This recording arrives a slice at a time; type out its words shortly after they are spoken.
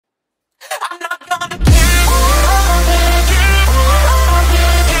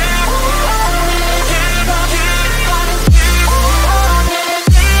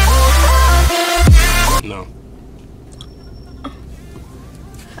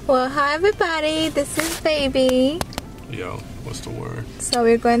Well, hi everybody, this is Baby. Yo, what's the word? So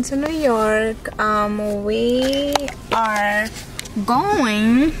we're going to New York. We are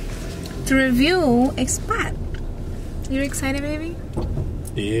going to review a spot. You excited, baby?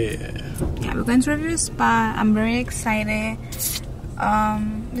 Yeah. Yeah, we're going to review a spot. I'm very excited. This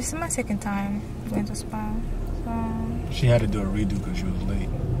is my second time going to a spa. So She had to do a redo because she was late.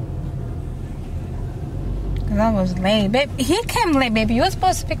 cause I was late, babe. He came late, baby. You were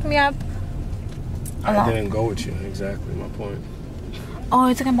supposed to pick me up. I didn't go with you. Exactly my point. Oh,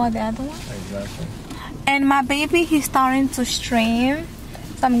 you're talking about the other one? Exactly. And my baby, he's starting to stream.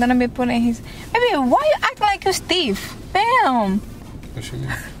 So I'm gonna be putting his... Baby, why you acting like you're Steve? Bam! What you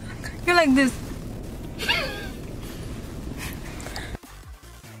mean? You're like this.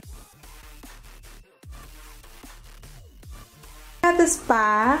 At the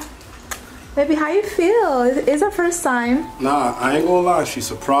spa. Baby, how you feel? It's our first time. Nah, I ain't gonna lie. She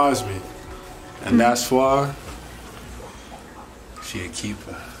surprised me. And that's why she a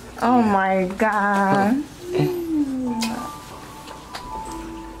keeper. Oh my god.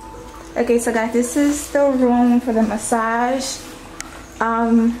 Okay, so guys, this is the room for the massage.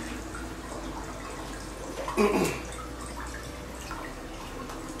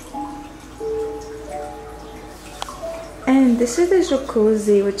 And this is the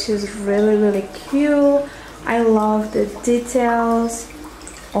jacuzzi, which is really cute. I love the details.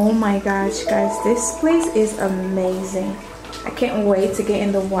 Oh my gosh, guys, this place is amazing. I can't wait to get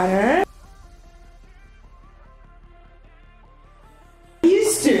in the water.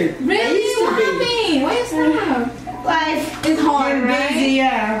 Used to. Really? What happened? Why is that? Life It's hard, You're right? busy,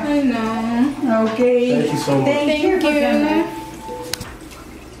 yeah. I know. Okay. Thank you so much. Thank you. for coming.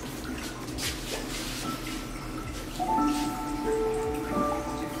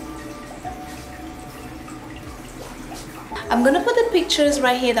 I'm gonna put the pictures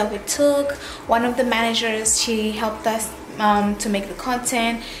right here that we took. One of the managers, she helped us to make the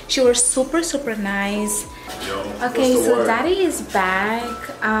content. She was super nice. Yo, Okay, what's the so word? Daddy is back.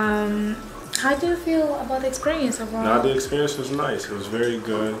 How do you feel about the experience overall? Nah, the experience was nice. It was very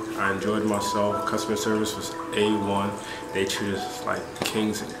good. I enjoyed myself. Customer service was A1. They treated us like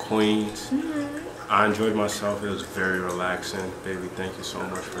kings and queens. I enjoyed myself. It was very relaxing. Baby, thank you so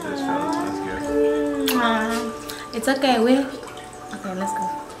much for this Valentine's gift. It's okay. Okay, let's go.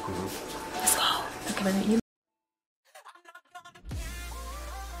 Let's go. Okay, baby.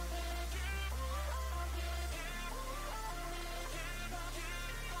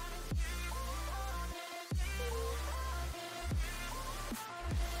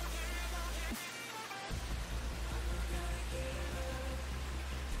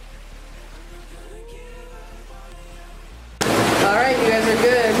 Alright, you guys are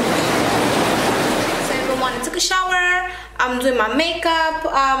good. So everyone, I took a shower. I'm doing my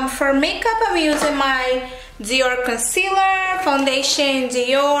makeup. For makeup, I'm using my Dior concealer, foundation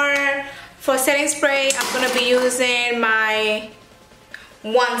Dior. For setting spray, I'm gonna be using my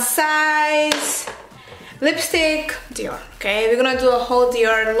One Size lipstick Dior. Okay, we're gonna do a whole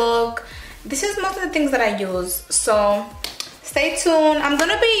Dior look. This is most of the things that I use, so stay tuned. I'm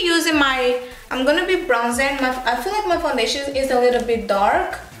gonna be bronzing. I feel like my foundation is a little bit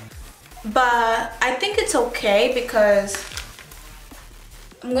dark, but I think it's okay because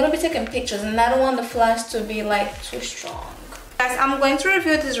I'm gonna be taking pictures and I don't want the flash to be like too strong. Guys, I'm going to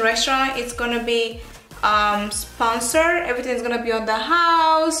review this restaurant. It's gonna be sponsored. Everything's gonna be on the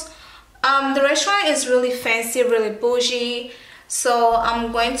house. The restaurant is really fancy, really bougie. So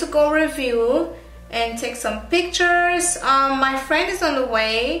I'm going to go review and take some pictures. My friend is on the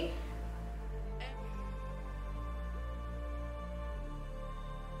way.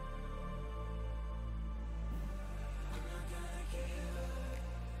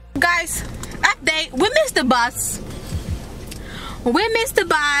 Guys, update. We missed the bus.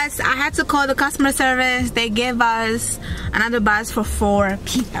 I had to call the customer service. They gave us another bus for 4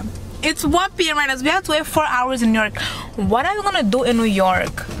 p.m. It's 1 p.m. right now, so we have to wait 4 hours in New York. What are we gonna do in New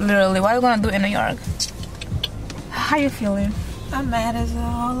York? Literally, what are we gonna do in New York? How you feeling? I'm mad as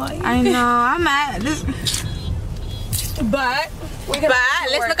hell. Like, I know, I'm mad. but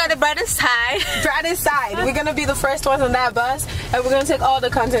Let's look at the brighter side. brighter side. We're gonna be the first ones on that bus, and we're gonna take all the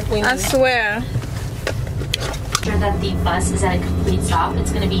content we need. I swear. Sure that the bus is at a complete stop.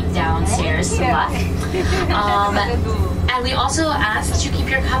 It's going to be downstairs to the left. And we also ask that you keep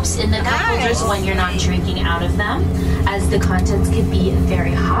your cups in the cup holders when you're not drinking out of them, as the contents can be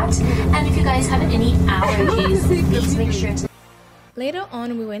very hot. And if you guys have any allergies, please make sure to Later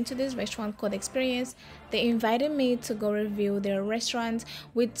on, we went to this restaurant called Experience. They invited me to go review their restaurant.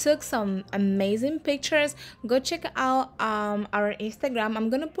 We took some amazing pictures. Go check out our Instagram. I'm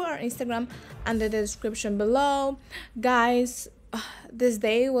gonna put our Instagram under the description below. Guys, this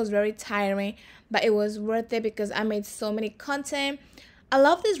day was very tiring, but it was worth it because I made so many content. I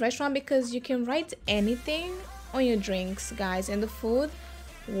love this restaurant because you can write anything on your drinks, guys, and the food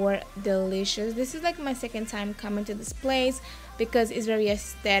were delicious. This is like my second time coming to this place because it's very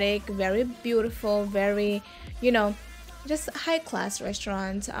aesthetic, very beautiful, very, you know, just high class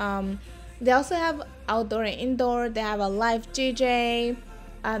restaurant. They also have outdoor and indoor. They have a live DJ.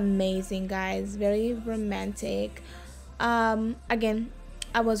 Amazing, guys, very romantic. Again,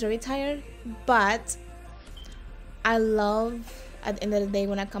 I was very tired, but I love at the end of the day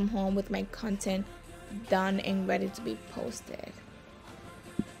when I come home with my content done and ready to be posted.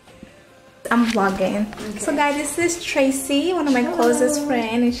 I'm vlogging. Okay. So guys, this is Tracy, one of my closest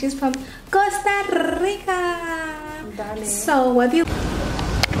friends, and she's from Costa Rica. Dale. So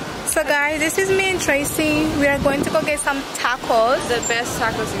guys, this is me and Tracy. We are going to go get some tacos. The best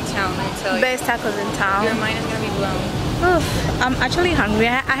tacos in town, I tell you. Best tacos in town. Your mind is gonna be blown. Oof, I'm actually hungry.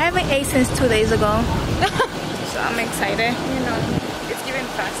 I haven't ate since 2 days ago. So I'm excited. You know, it's giving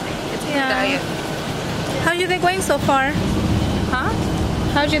fasting. It's a good diet. How's your day going so far? Huh?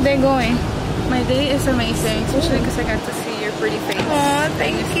 How's your day going? My day is amazing, especially because I got to see your pretty face. Oh,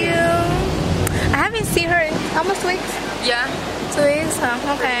 thank you. I haven't seen her in almost 2 weeks. Yeah. 2 weeks,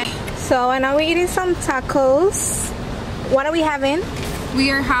 huh? Okay. So now we're eating some tacos. What are we having? We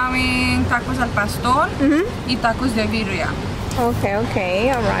are having tacos al pastor y tacos de birria.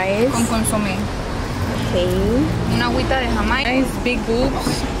 Okay, alright. Con consomé. Okay. Una agüita de Jamaica. Nice big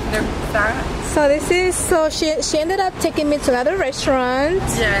boobs. They're fat. So this is, so she ended up taking me to another restaurant.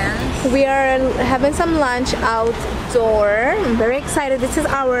 Yes. We are having some lunch outdoor. I'm very excited. This is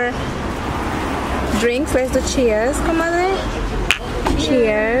our drinks. Let's do cheers. Come on.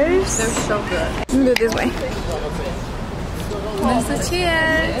 Cheers. They're so good. Let me do it this way. Let's do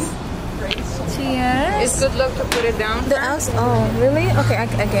cheers. Cheers. It's good luck to put it down. The ounce? Oh, really? Okay, I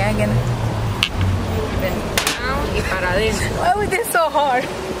get it. Down y para adentro. Why we did so hard?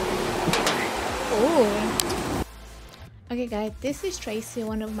 Ooh. Okay guys, this is Tracy,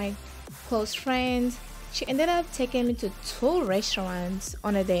 one of my close friends. She ended up taking me to 2 restaurants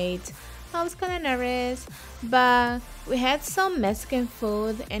on a date. I was kind of nervous, but we had some Mexican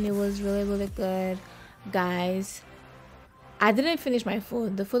food and it was really good, guys. I didn't finish my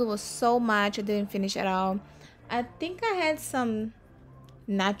food. The food was so much, I didn't finish at all. I think I had some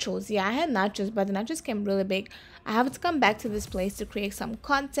nachos. Yeah, I had nachos, but the nachos came really big. I have to come back to this place to create some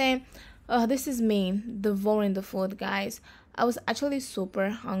content. Oh, this is me devouring the food, guys. I was actually super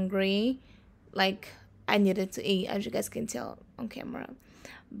hungry. Like, I needed to eat, as you guys can tell on camera.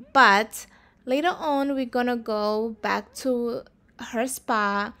 But later on, we're gonna go back to her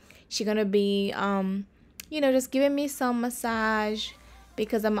spa. She's gonna be you know, just giving me some massage,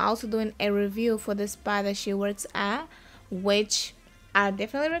 because I'm also doing a review for the spa that she works at, which I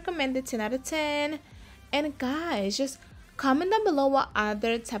definitely recommend it, 10 out of 10. And guys, just comment down below what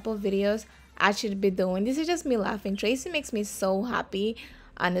other type of videos I should be doing. This is just me laughing. Tracy makes me so happy,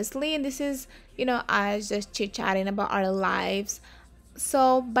 honestly, and this is, you know, us just chit-chatting about our lives.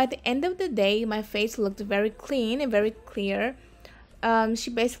 So by the end of the day, my face looked very clean and very clear. She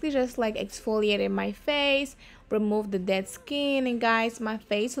basically just like exfoliated my face, removed the dead skin, and guys, my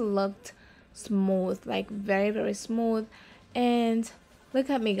face looked smooth, like very smooth. And look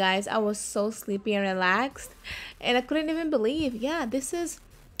at me, guys, I was so sleepy and relaxed, and I couldn't even believe, yeah, this is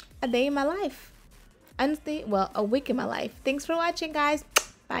a day in my life. Honestly, well, a week in my life. Thanks for watching, guys.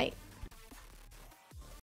 Bye.